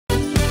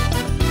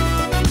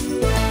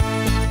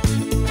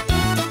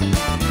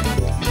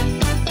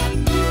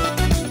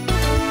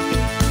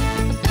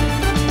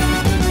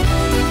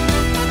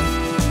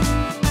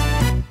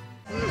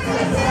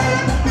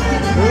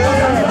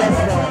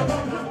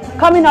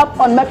Coming up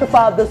on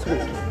Metrofile this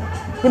week,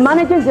 the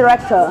Managing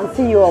Director and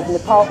CEO of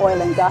Nepal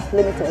Oil and Gas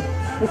Limited,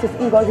 Mrs.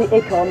 Ngozi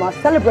Ekeoma,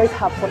 celebrates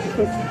her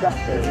 45th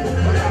birthday.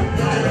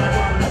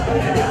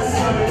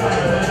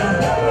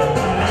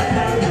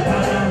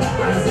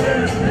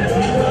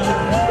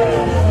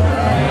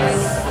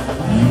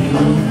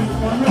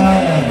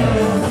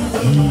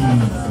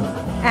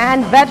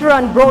 And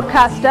veteran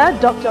broadcaster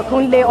Dr.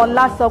 Kunle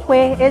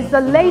Olasokwe is the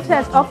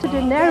latest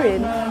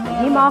octogenarian,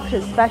 and he marked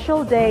a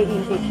special day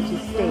in Ekiti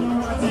State.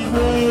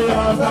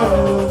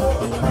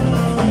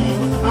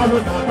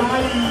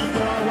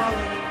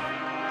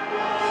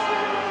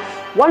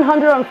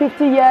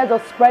 150 years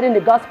of spreading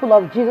the gospel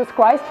of Jesus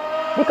Christ,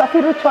 the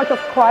Cathedral Church of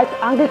Christ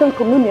Anglican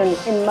Communion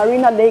in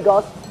Marina,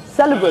 Lagos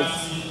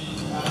celebrates.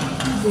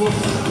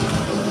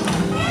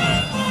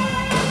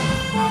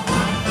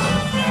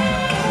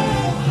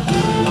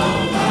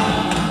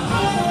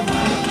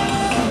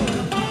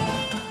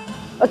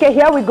 Okay,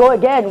 here we go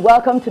again.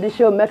 Welcome to the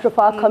show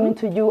Metrofile, coming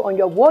to you on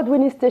your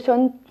award-winning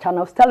station,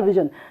 Channels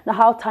Television. Now,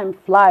 how time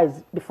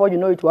flies. Before you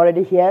know it, we're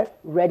already here,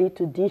 ready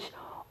to dish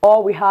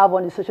all we have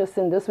on the social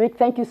scene this week.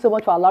 Thank you so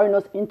much for allowing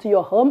us into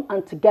your home,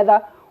 and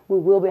together we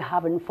will be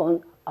having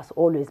fun as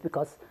always,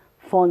 because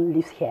fun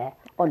lives here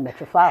on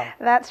Metrofile.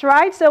 That's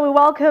right. So we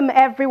welcome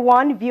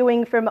everyone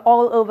viewing from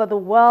all over the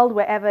world,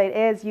 wherever it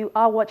is you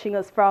are watching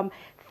us from.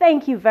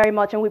 Thank you very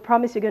much, and we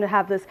promise you're going to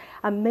have this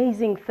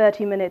amazing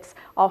 30 minutes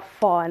of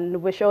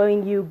fun. We're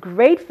showing you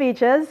great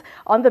features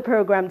on the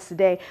program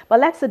today, but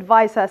let's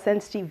advise our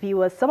sensitive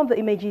viewers, some of the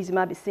images you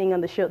might be seeing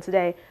on the show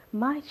today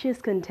might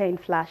just contain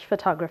flash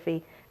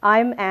photography.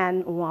 I'm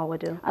Anne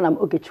Nwawadu. And I'm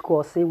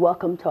Ngozi.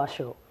 Welcome to our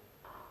show.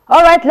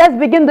 All right, let's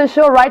begin the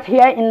show right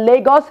here in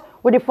Lagos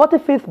with the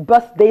 45th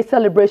birthday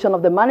celebration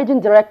of the Managing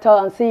Director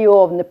and CEO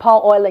of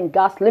Nepal Oil and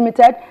Gas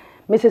Limited,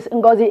 Mrs.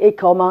 Ngozi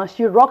Ekeoma.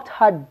 She rocked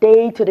her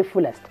day to the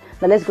fullest.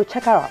 Now let's go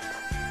check her out.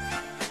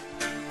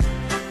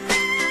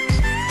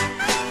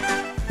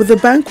 With the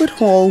banquet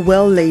hall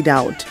well laid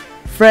out,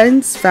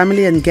 friends,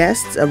 family and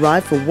guests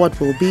arrive for what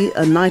will be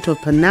a night of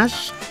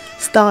panache,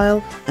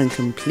 style and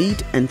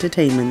complete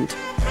entertainment.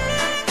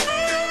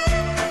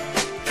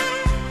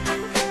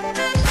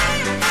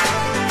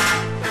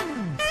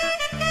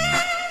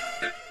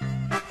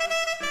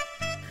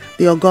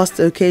 The august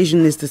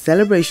occasion is the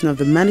celebration of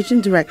the Managing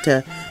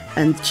Director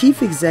and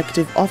Chief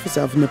Executive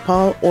Officer of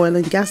Nepal Oil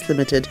and Gas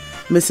Limited,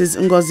 Mrs.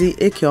 Ngozi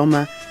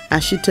Ekeoma,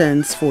 as she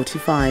turns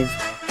 45.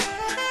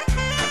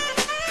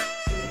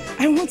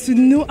 I want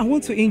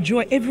to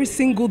enjoy every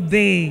single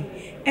day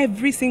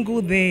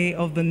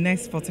of the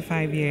next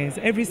 45 years,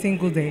 every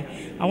single day.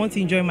 I want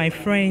to enjoy my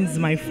friends,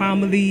 my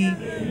family,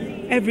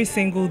 every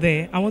single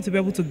day. I want to be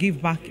able to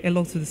give back a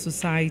lot to the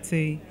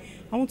society.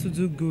 I want to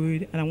do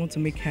good, and I want to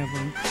make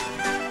heaven.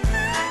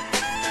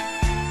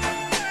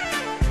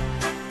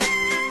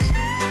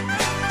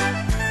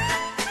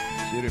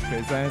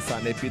 Represents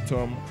an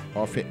epitome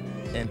of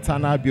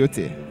internal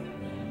beauty.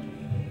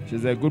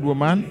 She's a good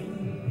woman.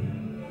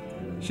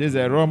 She's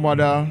a role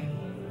model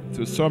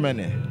to so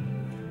many.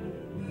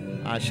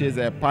 And she's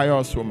a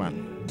pious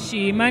woman.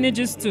 She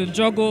manages to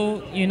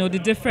juggle, the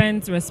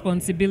different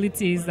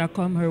responsibilities that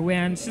come her way,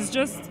 and she's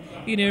just,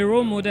 a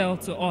role model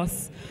to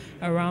us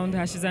around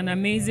her. She's an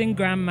amazing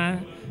grandma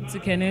to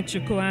Kenneth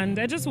Chuku, and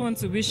I just want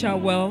to wish her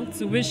well,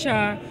 to wish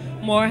her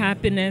more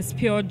happiness,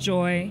 pure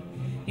joy,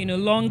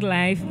 long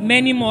life,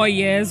 many more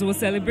years. We'll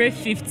celebrate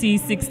 50,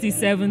 60,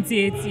 70,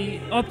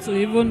 80, up to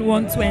even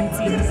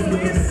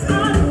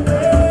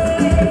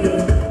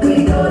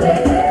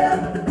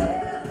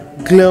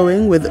 120.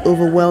 Glowing with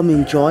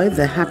overwhelming joy,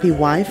 the happy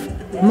wife,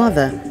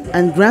 mother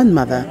and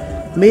grandmother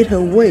made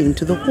her way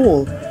into the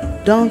hall,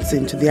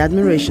 dancing to the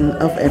admiration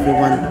of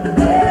everyone.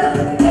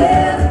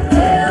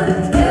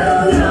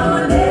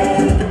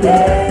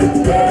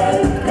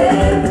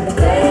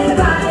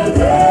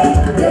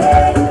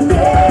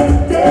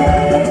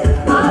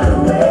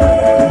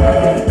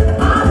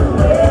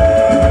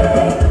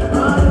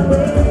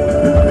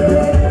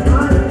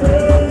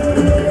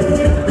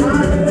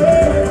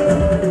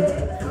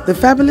 The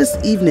fabulous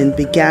evening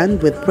began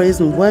with praise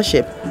and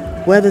worship,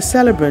 where the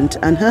celebrant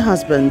and her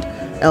husband,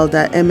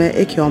 Elder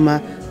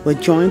Ekeoma, were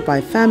joined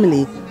by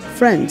family,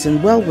 friends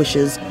and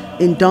well-wishers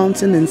in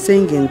dancing and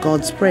singing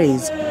God's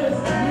praise.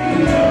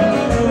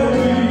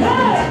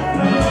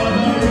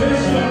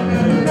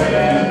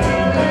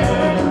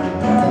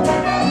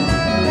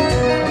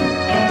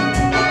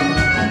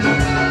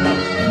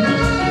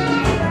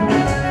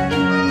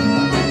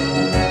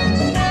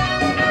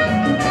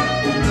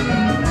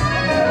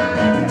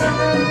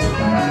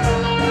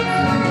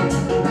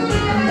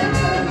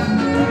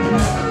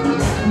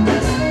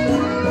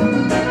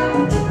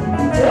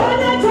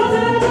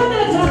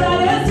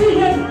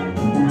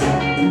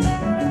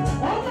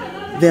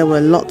 There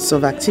were lots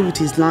of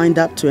activities lined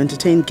up to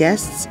entertain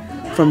guests,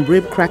 from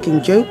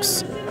rib-cracking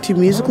jokes to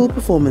musical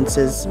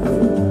performances. I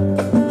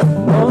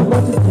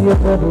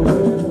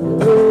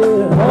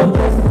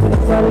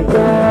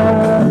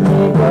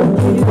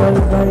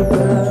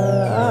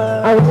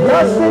was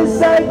lost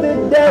inside the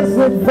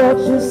desert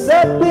vultures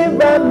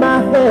circling around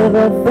my head,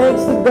 but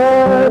thanks to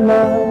God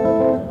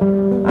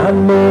now, I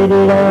made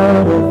it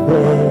out of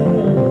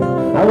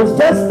there. I was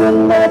just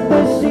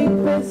another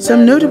sheep.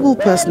 Some notable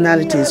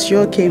personalities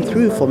sure came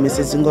through for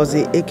Mrs.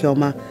 Ngozi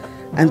Ekeoma,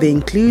 and they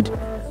include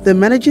the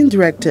Managing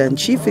Director and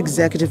Chief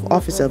Executive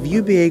Officer of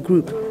UBA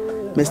Group,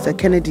 Mr.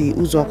 Kennedy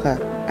Uzoka,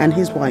 and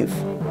his wife,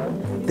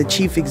 the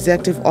Chief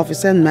Executive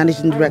Officer and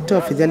Managing Director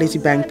of Fidelity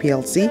Bank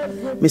PLC,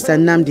 Mr.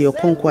 Nnamdi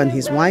Okonkwo, and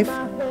his wife,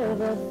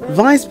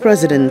 Vice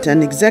President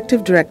and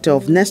Executive Director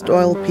of Nest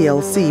Oil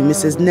PLC,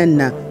 Mrs.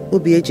 Nenna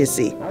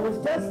Obiejesi,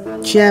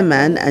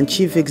 Chairman and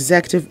Chief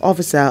Executive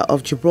Officer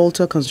of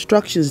Gibraltar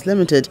Constructions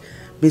Limited,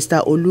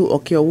 Mr. Olu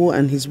Okiowo,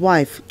 and his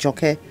wife,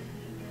 Joke,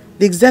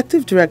 the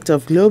Executive Director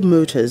of Globe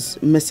Motors,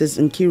 Mrs.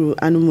 Nkiru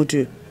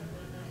Anumudu,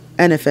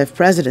 NFF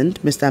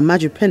President, Mr.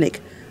 Maju Pinnick,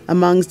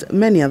 amongst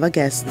many other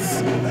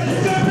guests.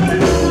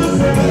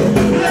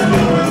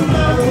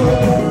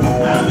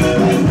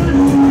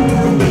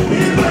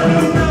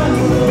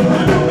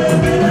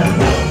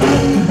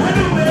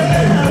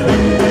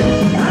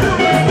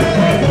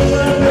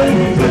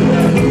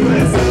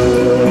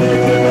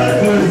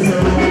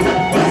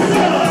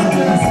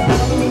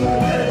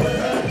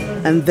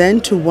 And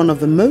then to one of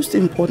the most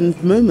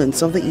important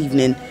moments of the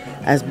evening,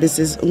 as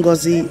Mrs.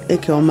 Ngozi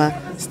Ekeoma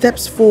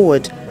steps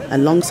forward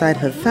alongside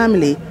her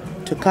family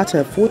to cut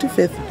her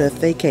 45th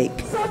birthday cake.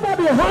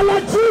 Somebody holler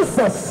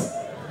Jesus!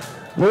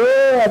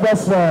 Yeah,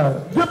 that's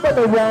right. Give them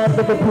a round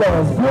of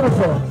applause.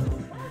 Beautiful.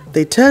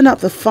 They turn up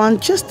the fun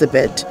just a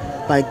bit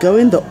by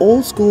going the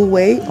old school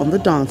way on the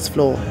dance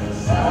floor.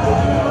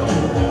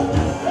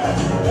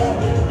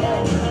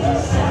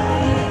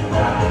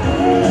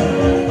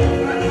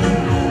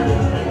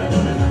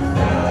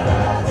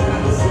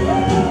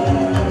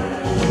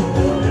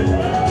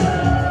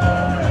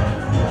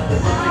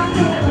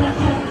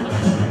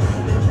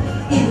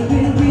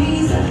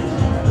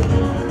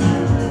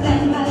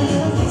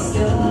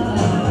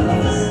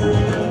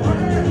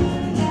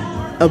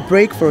 A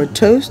break for a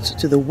toast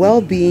to the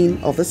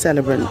well-being of the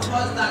celebrant.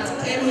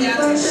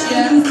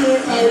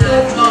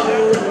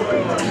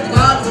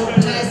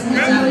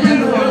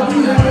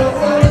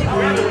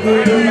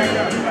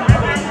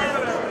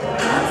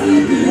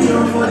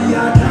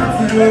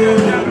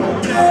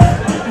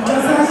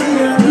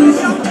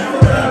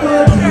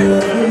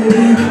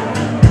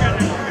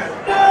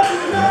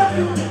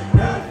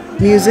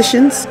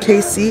 Musicians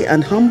Casey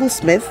and Humble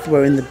Smith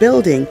were in the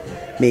building,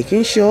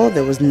 making sure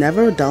there was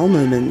never a dull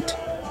moment.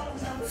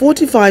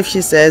 45,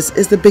 she says,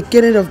 is the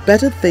beginning of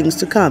better things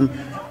to come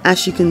as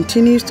she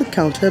continues to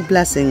count her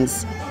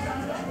blessings.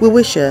 We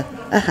wish her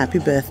a happy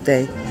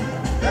birthday.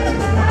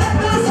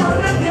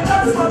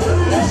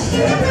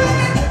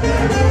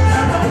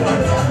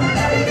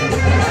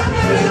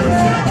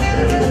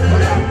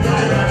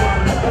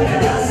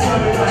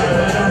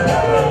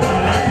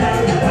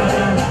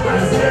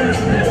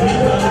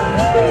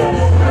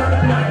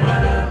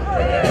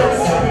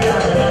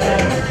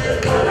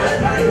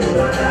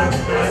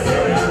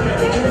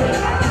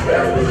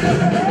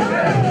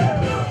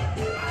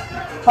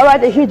 All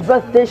right, a huge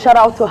birthday shout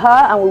out to her,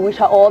 and we wish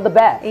her all the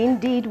best.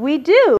 Indeed we do.